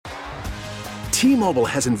T-Mobile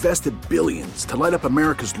has invested billions to light up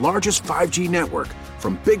America's largest 5G network,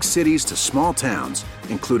 from big cities to small towns,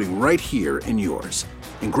 including right here in yours.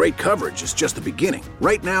 And great coverage is just the beginning.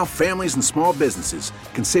 Right now, families and small businesses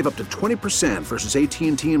can save up to 20% versus AT&T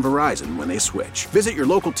and Verizon when they switch. Visit your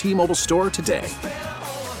local T-Mobile store today.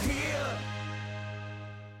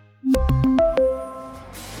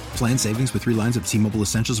 Plan savings with 3 lines of T-Mobile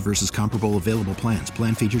Essentials versus comparable available plans.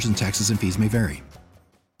 Plan features and taxes and fees may vary.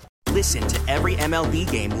 Listen to every MLB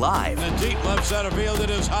game live. In the deep left center field, it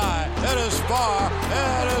is high, it is far,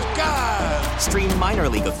 it is gone. Stream minor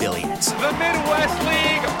league affiliates. The Midwest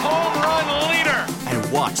League home run leader.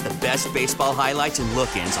 And watch the best baseball highlights and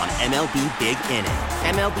look-ins on MLB Big Inning.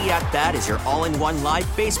 MLB At Bat is your all-in-one live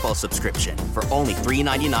baseball subscription for only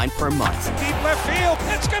 $3.99 per month. Deep left field,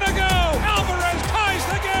 it's gonna go. Alvarez ties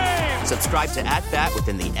the game. Subscribe to At Bat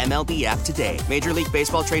within the MLB app today. Major League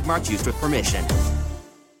Baseball trademarks used with permission.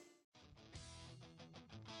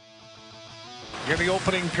 Here in the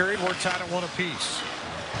opening period, we're tied at 1 apiece.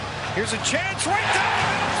 Here's a chance right down the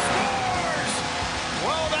middle, scores!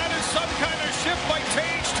 Well, that is some kind of shift by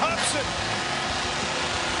Tage Thompson.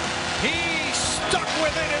 He stuck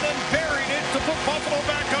with it and then buried it to put Buffalo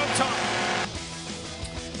back on top.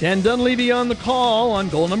 Dan Dunleavy on the call on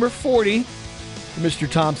goal number 40 for Mr.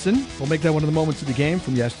 Thompson. We'll make that one of the moments of the game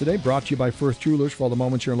from yesterday. Brought to you by Firth Jewelers. For all the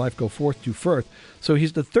moments in your life, go forth to Firth. So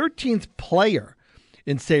he's the 13th player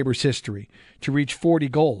in Sabres history to reach 40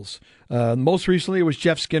 goals. Most recently, it was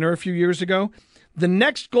Jeff Skinner a few years ago. The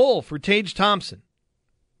next goal for Tage Thompson,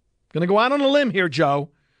 going to go out on a limb here, Joe,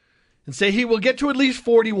 and say he will get to at least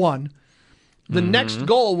 41. The next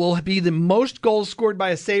goal will be the most goals scored by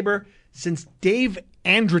a Sabre since Dave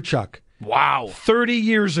Andreychuk. Wow. 30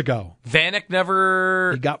 years ago. Vanek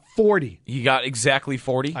never... He got 40. He got exactly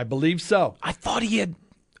 40? I believe so. I thought he had...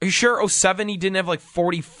 Are you sure 07 he didn't have like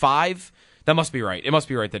 45? That must be right. It must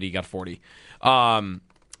be right that he got 40.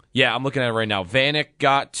 Yeah, I'm looking at it right now. Vanek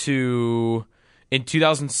got to... In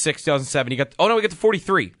 2006, 2007, he got... Oh, no, he got to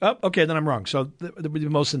 43. Oh, okay, then I'm wrong. So the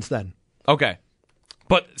most since then. Okay.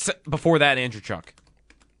 But before that, Andreychuk.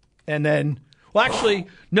 And then... Well, actually,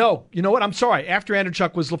 no. You know what? I'm sorry. After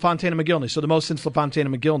Andreychuk was LaFontaine and McGillney. So the most since LaFontaine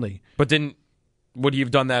and McGillney. But then, would he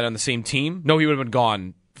have done that on the same team? No, he would have been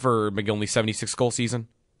gone for McGillney's 76-goal season.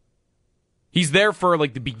 He's there for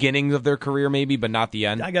like the beginnings of their career, maybe, but not the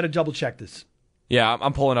end. I got to double check this. Yeah,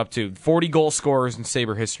 I'm pulling up too. 40 goal scorers in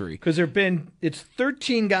Sabre history. Because it's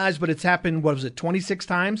 13 guys, but it's happened, 26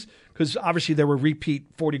 times? Because obviously there were repeat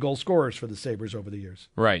 40 goal scorers for the Sabres over the years.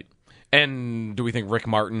 Right. And do we think Rick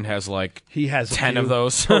Martin has he has 10 of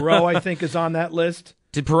those? Perreault, I think, is on that list.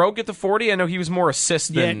 Did Perreault get to 40? I know he was more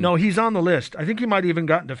assist than... Yeah, no, he's on the list. I think he might have even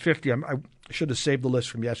gotten to 50. I should have saved the list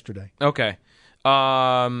from yesterday. Okay.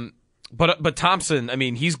 But Thompson, I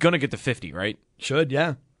mean, he's going to get to 50, right? Should,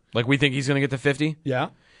 yeah. Like, we think he's going to get to 50? Yeah.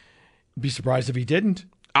 Be surprised if he didn't.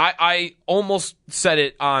 I almost said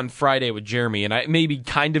it on Friday with Jeremy, and I maybe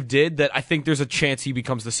kind of did, that I think there's a chance he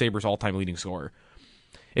becomes the Sabres' all-time leading scorer.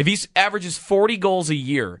 If he averages 40 goals a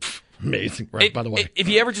year... Amazing, right, by the way. If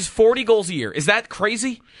he averages 40 goals a year, is that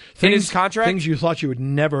crazy in his contract? Things you thought you would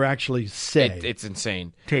never actually say. It's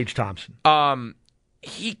insane. Tage Thompson.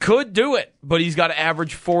 He could do it, but he's got to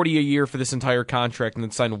average 40 a year for this entire contract and then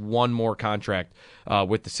sign one more contract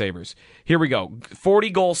with the Sabres. Here we go.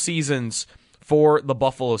 40-goal seasons for the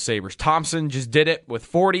Buffalo Sabres. Thompson just did it with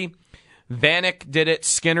 40. Vanek did it.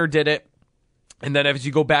 Skinner did it. And then as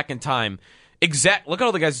you go back in time, look at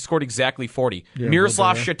all the guys who scored exactly 40. Yeah,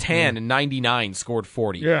 Miroslav Shatan in 99 scored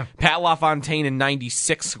 40. Yeah. Pat LaFontaine in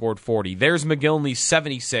 96 scored 40. There's McGillney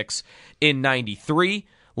 76 in 93.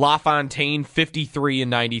 LaFontaine 53 in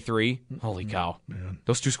 93. Holy cow. Man.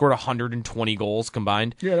 Those two scored 120 goals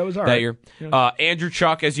combined. Yeah, that was all that right. year. Yeah.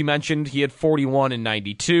 Andreychuk, as you mentioned, he had 41 in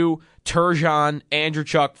 92. Turgeon,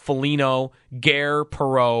 Andreychuk, Foligno, Guerre,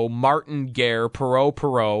 Perreault, Martin, Guerre,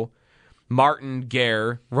 Perreault, Martin,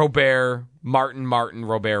 Guerre, Robert, Martin,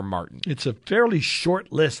 Robert, Martin. It's a fairly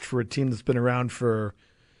short list for a team that's been around for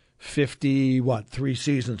 3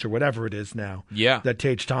 seasons or whatever it is now. Yeah. That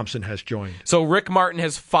Tage Thompson has joined. So Rick Martin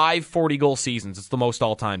has 5 40-goal seasons. It's the most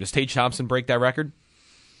all time. Does Tage Thompson break that record?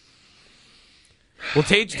 Will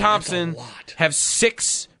Tage Thompson have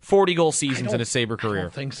 6 40-goal seasons in his Sabre career? I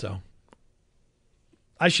don't think so.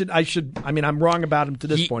 I mean, I'm wrong about him to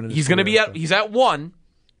this point in his He's going to be career, he's at 1.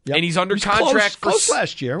 Yep. And he's under contract close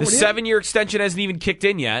last year. The 7-year extension hasn't even kicked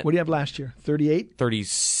in yet. What do you have last year? 38?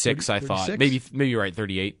 36, 30, I thought. 36? Maybe you're right,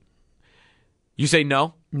 38. You say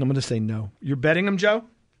no? I'm going to say no. You're betting him, Joe?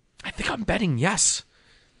 I think I'm betting yes.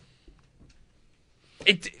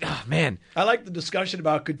 Man. I like the discussion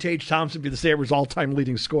about could Tage Thompson be the Sabres' all-time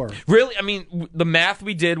leading scorer. Really, I mean, the math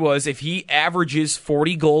we did was if he averages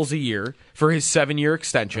 40 goals a year for his 7-year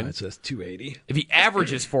extension. It says 280. If he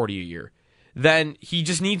averages 40 a year, then he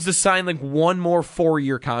just needs to sign like one more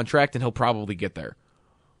 4-year contract and he'll probably get there.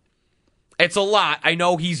 It's a lot. I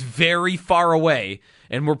know he's very far away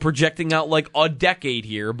and we're projecting out like a decade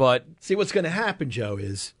here, but... See, what's going to happen, Joe,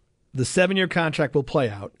 is the 7-year contract will play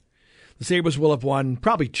out. The Sabres will have won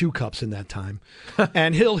probably 2 cups in that time.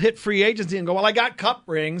 And he'll hit free agency and go, well, I got cup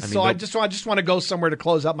rings, I just want to go somewhere to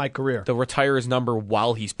close out my career. They'll retire his number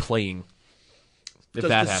while he's playing. If does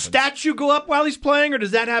that the happens. Statue go up while he's playing, or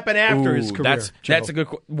does that happen after his career? That's a good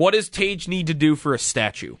question. What does Tage need to do for a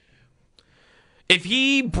statue? If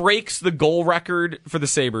he breaks the goal record for the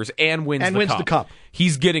Sabres and wins the cup,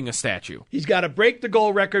 he's getting a statue. He's got to break the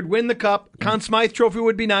goal record, win the cup. Conn Smythe Trophy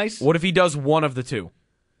would be nice. What if he does one of the two?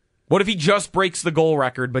 What if he just breaks the goal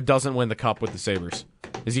record but doesn't win the cup with the Sabres?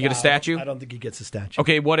 Does he get a statue? I don't think he gets a statue.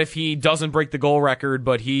 Okay, what if he doesn't break the goal record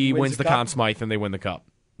but he wins the Conn Smythe and they win the cup?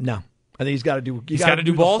 No. I think he's got to do. He's got to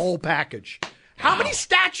do both? The whole package. How many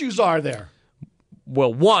statues are there?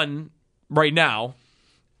 Well, one right now.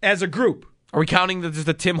 As a group. Are we counting there's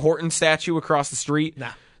the Tim Horton statue across the street?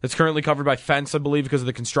 Nah. That's currently covered by fence, I believe, because of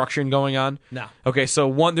the construction going on? No. Okay,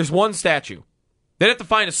 so there's one statue. They'd have to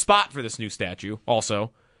find a spot for this new statue,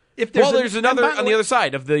 also. There's another on the other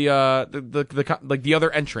side of the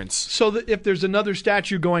other entrance. So if there's another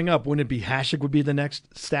statue going up, wouldn't it be Hasek would be the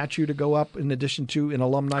next statue to go up in addition to an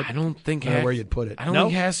alumni? I don't think where you'd put it. I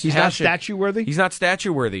don't think he's not statue worthy. He's not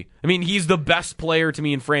statue worthy. I mean, he's the best player to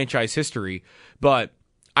me in franchise history, but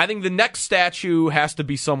I think the next statue has to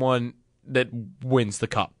be someone that wins the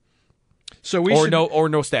cup. So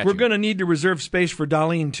no statue. We're going to need to reserve space for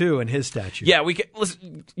Dahlin too and his statue. Yeah, we can.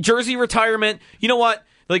 Listen, jersey retirement. You know what?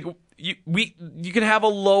 Like you can have a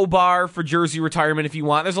low bar for jersey retirement if you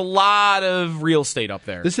want. There's a lot of real estate up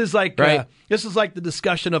there. This is like the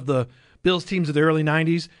discussion of the Bills teams of the early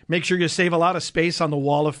 90s. Make sure you save a lot of space on the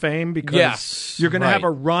Wall of Fame because you're going to have a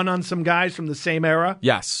run on some guys from the same era.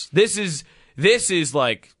 Yes. This is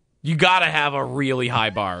like you got to have a really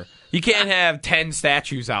high bar. You can't have 10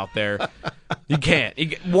 statues out there. You can't.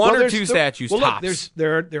 One or two statues tops.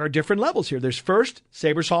 Look, there are different levels here. There's first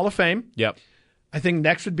Sabres Hall of Fame. Yep. I think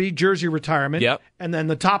next would be jersey retirement. Yep. And then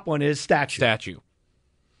the top one is statue.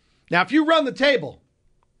 Now, if you run the table,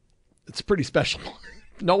 it's pretty special.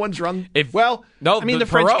 No one's run. The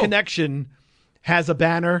French Connection has a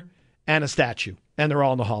banner and a statue, and they're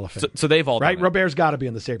all in the Hall of Fame. So they've all right. done it. Robert's got to be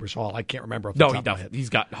in the Sabres Hall. I can't remember. Off the top of my head. He's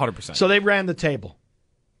got 100%. So they ran the table.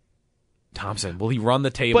 Thompson, will he run the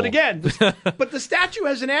table? But again, but the statue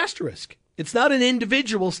has an asterisk. It's not an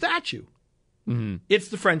individual statue. Mm-hmm. It's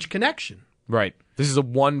the French Connection. Right. This is a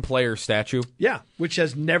one-player statue. Yeah, which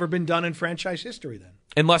has never been done in franchise history then.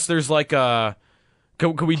 Unless there's like a...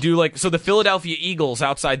 Could we do like... So the Philadelphia Eagles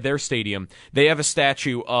outside their stadium, they have a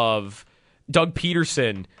statue of Doug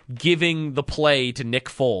Peterson giving the play to Nick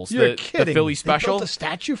Foles. You're kidding. The Philly special. They built a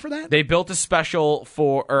statue for that? They built a special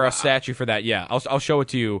a statue for that, yeah. I'll show it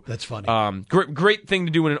to you. That's funny. Great thing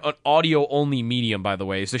to do in an audio-only medium, by the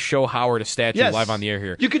way, is to show Howard a statue live on the air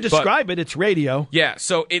here. You could describe it. It's radio. Yeah,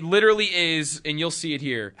 so it literally is, and you'll see it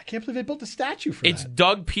here. I can't believe they built a statue for that. It's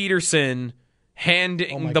Doug Peterson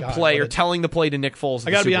handing the play or telling the play to Nick Foles.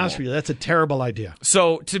 I got to be honest with you. That's a terrible idea.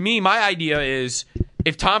 So, to me, my idea is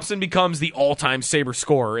if Thompson becomes the all-time Sabre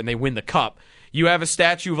scorer and they win the cup, you have a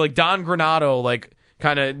statue of like Don Granato, like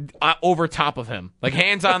kind of over top of him, like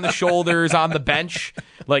hands on the shoulders on the bench,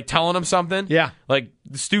 like telling him something. Yeah. Like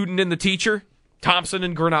the student and the teacher, Thompson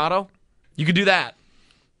and Granato. You could do that.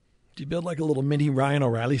 Do you build like a little mini Ryan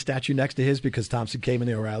O'Reilly statue next to his because Thompson came in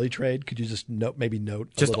the O'Reilly trade? Could you just note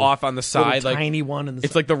just off on the side, like tiny one?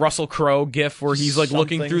 It's like the Russell Crowe gif where he's like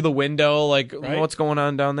looking through the window, like what's going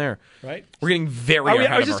on down there? Right. We're getting very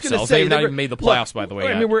ahead of ourselves. They've not even made the playoffs, by the way.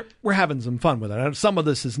 I mean, we're having some fun with it. Some of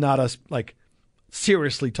this is not us like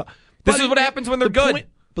seriously. This is what happens when they're good.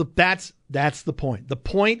 But that's the point. The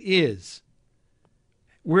point is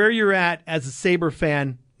where you're at as a Sabre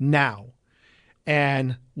fan now.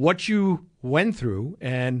 And what you went through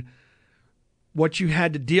and what you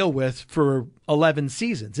had to deal with for 11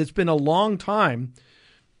 seasons. It's been a long time,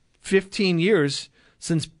 15 years,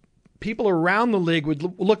 since people around the league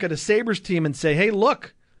would look at a Sabres team and say, hey,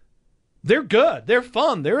 look, they're good. They're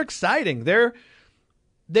fun. They're exciting.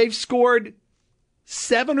 They've scored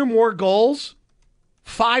 7 or more goals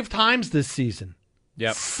 5 times this season.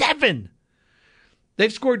 Yep. 7.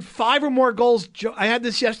 They've scored 5 or more goals. I had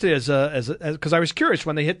this yesterday as because I was curious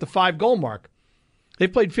when they hit the 5-goal mark.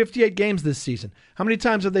 They've played 58 games this season. How many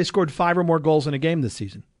times have they scored 5 or more goals in a game this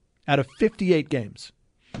season? Out of 58 games.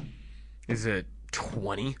 Is it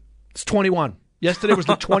 20? It's 21. Yesterday was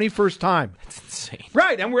the 21st time. That's insane.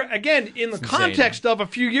 Right, and we're, again, in the context of a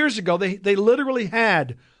few years ago, they literally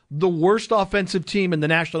had the worst offensive team in the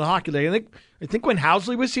National Hockey League. I think when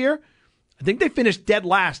Housley was here, I think they finished dead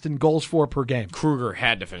last in goals for per game. Kruger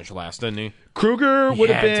had to finish last, didn't he? Kruger would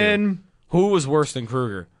have been... To. Who was worse than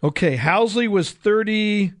Kruger? Okay, Housley was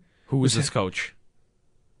 30... Who was this coach?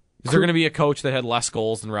 Is there going to be a coach that had less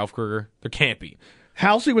goals than Ralph Kruger? There can't be.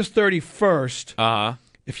 Housley was 31st. Uh-huh.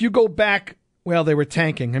 If you go back... Well, they were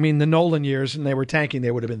tanking. I mean, the Nolan years, and they were tanking,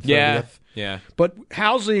 they would have been 30th. Yeah. But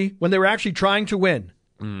Housley, when they were actually trying to win,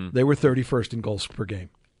 they were 31st in goals per game.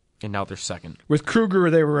 And now they're second. With Kruger,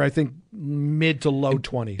 they were, I think, mid to low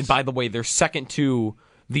 20s. And by the way, they're second to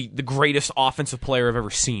the greatest offensive player I've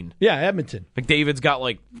ever seen. Yeah, Edmonton. McDavid's got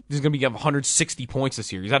he's going to be 160 points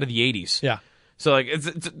this year. He's out of the 80s. Yeah. So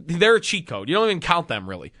they're a cheat code. You don't even count them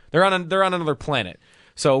really. They're on another planet.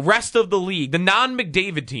 So rest of the league, the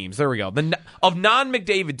non-McDavid teams, there we go. Of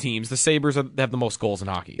non-McDavid teams, the Sabres have the most goals in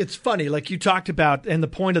hockey. It's funny, like you talked about, and the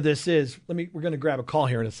point of this is, we're going to grab a call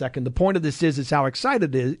here in a second. The point of this is how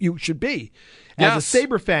excited you should be as a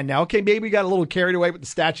Sabre fan now. Okay, maybe we got a little carried away with the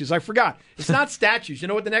statues. I forgot. It's not statues. You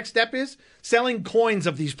know what the next step is? Selling coins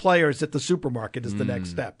of these players at the supermarket is the next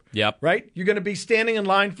step. Yep. Right? You're going to be standing in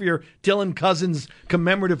line for your Dylan Cousins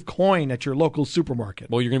commemorative coin at your local supermarket.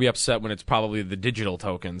 Well, you're going to be upset when it's probably the digital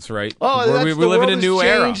tokens, right? Oh, we live in a new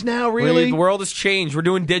era now, really? The world has changed. We're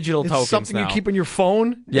doing digital tokens now. Something you keep in your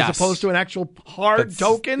phone as opposed to an actual hard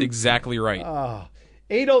token? Exactly right.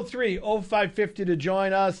 803-0550 to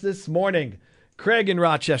join us this morning. Craig in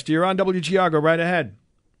Rochester, you're on WGR. Go right ahead.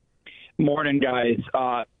 Morning, guys.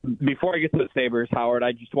 Before I get to the Sabres, Howard,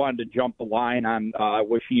 I just wanted to jump the line on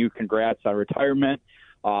wishing you congrats on retirement.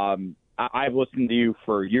 I've listened to you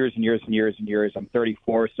for years and years and years and years. I'm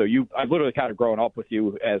 34, so I've literally kind of grown up with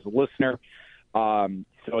you as a listener.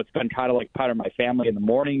 So it's been kind of like part of my family in the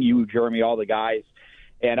morning, you, Jeremy, all the guys.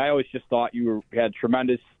 And I always just thought you had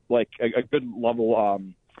tremendous, a good level,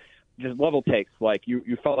 just level takes. Like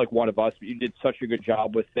you felt like one of us, but you did such a good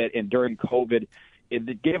job with it. And during COVID,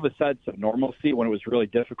 it gave a sense of normalcy when it was really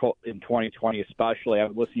difficult in 2020, especially. I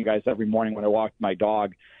would listen to you guys every morning when I walked my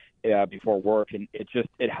dog before work, and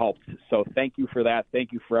it helped. So thank you for that.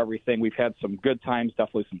 Thank you for everything. We've had some good times,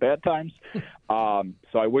 definitely some bad times.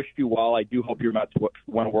 So I wish you well. I do hope your Mets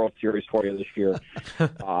win a World Series for you this year.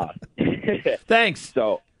 Thanks.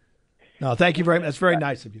 So, no, thank you very much. That's very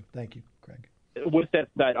nice of you. Thank you, Craig. With that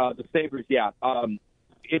said, the Sabres,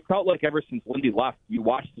 it felt like ever since Lindy left, you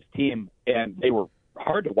watched this team, and they were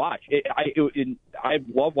hard to watch. I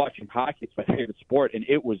love watching hockey. It's my favorite sport, and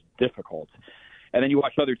it was difficult. And then you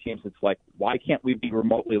watch other teams, it's like, why can't we be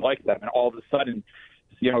remotely like them? And all of a sudden,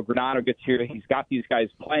 Granato gets here, he's got these guys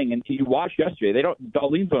playing, and you watch yesterday,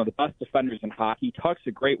 Dahlin's one of the best defenders in hockey, Tuck's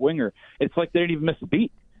a great winger. It's like they didn't even miss a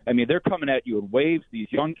beat. I mean, they're coming at you in waves. These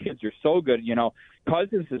young kids are so good.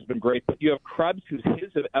 Cousins has been great, but you have Krebs, who's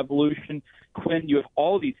his evolution. Quinn, you have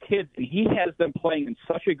all these kids, and he has them playing in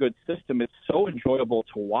such a good system. It's so enjoyable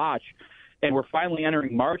to watch. And we're finally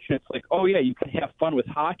entering March, and it's like, oh, yeah, you can have fun with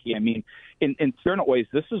hockey. I mean, in certain ways,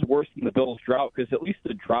 this is worse than the Bills' drought, because at least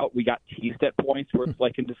the drought, we got teased at points where it's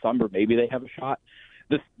like in December, maybe they have a shot.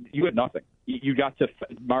 You had nothing. You got to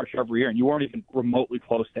March every year, and you weren't even remotely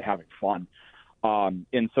close to having fun.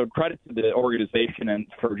 And so credit to the organization and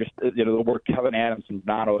for just the work Kevin Adams and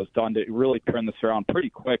Donato has done to really turn this around pretty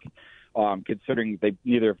quick, considering they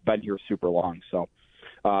neither have been here super long. So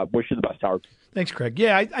wish you the best, Howard. Thanks, Craig.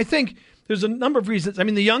 Yeah, I think there's a number of reasons. I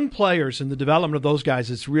mean, the young players and the development of those guys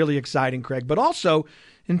is really exciting, Craig. But also,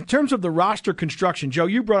 in terms of the roster construction, Joe,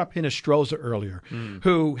 you brought up Hinostroza earlier,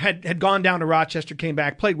 who had gone down to Rochester, came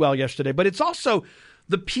back, played well yesterday. But it's also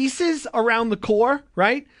the pieces around the core,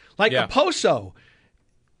 right? Like Oposo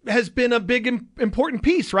has been a big, important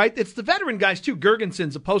piece, right? It's the veteran guys, too.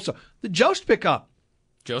 Gergensons, Oposo. The Jost pickup.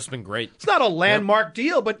 Joe's been great. It's not a landmark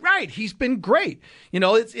deal, but he's been great.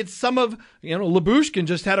 It's some of, Lyubushkin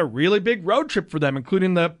just had a really big road trip for them,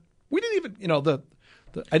 including I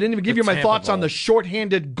didn't even give you my thoughts on the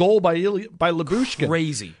shorthanded goal by Lyubushkin.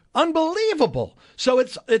 Crazy. Unbelievable. So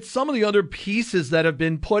it's some of the other pieces that have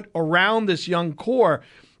been put around this young core.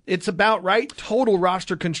 It's about, total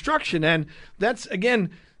roster construction. And that's,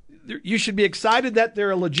 again, you should be excited that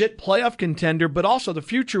they're a legit playoff contender, but also the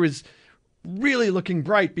future is really looking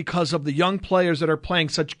bright because of the young players that are playing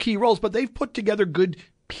such key roles, but they've put together good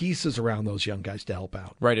pieces around those young guys to help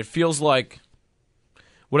out. Right. It feels like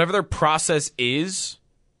whatever their process is,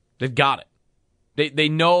 they've got it. They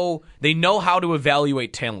know how to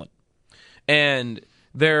evaluate talent. And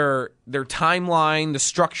their timeline, the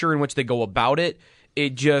structure in which they go about it,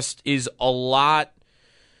 it just is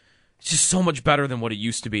it's just so much better than what it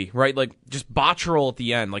used to be, right? Like, just Botterill at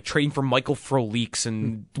the end, like trading for Michael Froleeks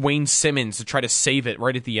and Dwayne Simmons to try to save it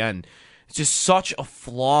right at the end. It's just such a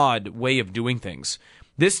flawed way of doing things.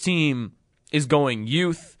 This team is going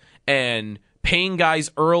youth and paying guys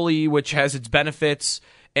early, which has its benefits,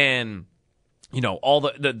 and, you know, all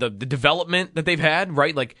the development that they've had,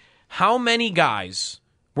 right? Like, how many guys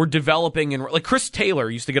were developing in, like, Chris Taylor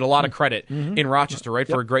used to get a lot of credit in Rochester, right,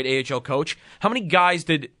 for a great AHL coach. How many guys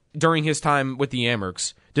during his time with the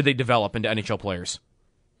Amherst, did they develop into NHL players?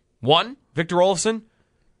 One, Victor Olofsson.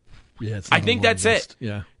 Yeah, I think that's it.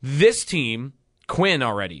 Yeah. This team, Quinn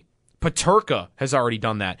already. Paterka has already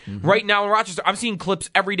done that. Right now in Rochester, I'm seeing clips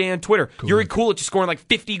every day on Twitter. Yuri Kulich is scoring like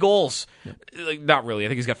 50 goals. Like, not really. I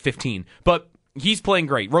think he's got 15. But he's playing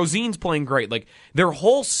great. Rosine's playing great. Like, their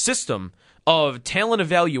whole system of talent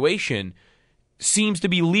evaluation seems to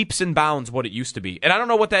be leaps and bounds what it used to be. And I don't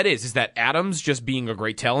know what that is. Is that Adams just being a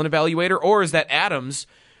great talent evaluator? Or is that Adams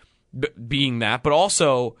being that, but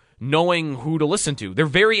also knowing who to listen to? They're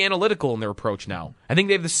very analytical in their approach now. I think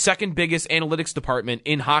they have the second biggest analytics department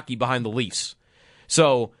in hockey behind the Leafs.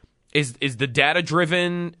 So is the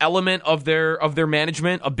data-driven element of their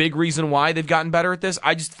management a big reason why they've gotten better at this?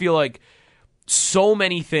 I just feel like so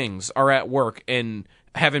many things are at work and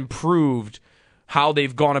have improved how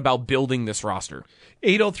they've gone about building this roster.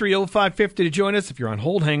 803-0550 to join us. If you're on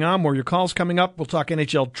hold, hang on. More of your calls coming up. We'll talk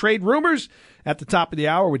NHL trade rumors at the top of the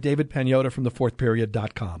hour with David Pagnotta from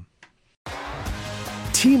thefourthperiod.com.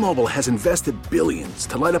 T-Mobile has invested billions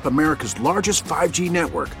to light up America's largest 5G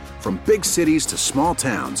network, from big cities to small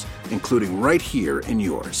towns, including right here in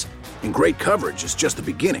yours. And great coverage is just the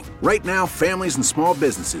beginning. Right now, families and small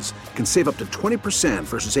businesses can save up to 20%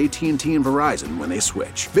 versus AT&T and Verizon when they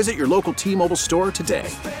switch. Visit your local T-Mobile store today.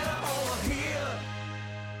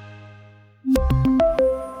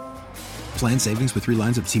 Plan savings with 3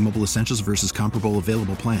 lines of T-Mobile Essentials versus comparable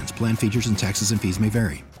available plans. Plan features and taxes and fees may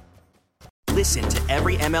vary. Listen to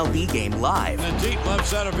every MLB game live. In the deep left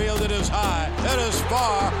center field, it is high, it is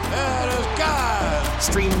far, it is gone.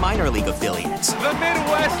 Stream minor league affiliates. The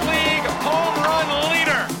Midwest League home run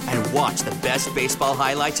leader. And watch the best baseball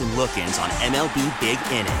highlights and look-ins on MLB Big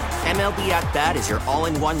Inning. MLB At Bat is your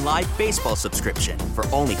all-in-one live baseball subscription for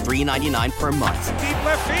only $3.99 per month. Deep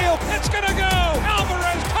left field, it's gonna go.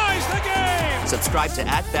 Alvarez ties the game. Subscribe to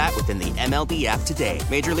At Bat within the MLB app today.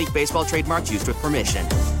 Major League Baseball trademarks used with permission.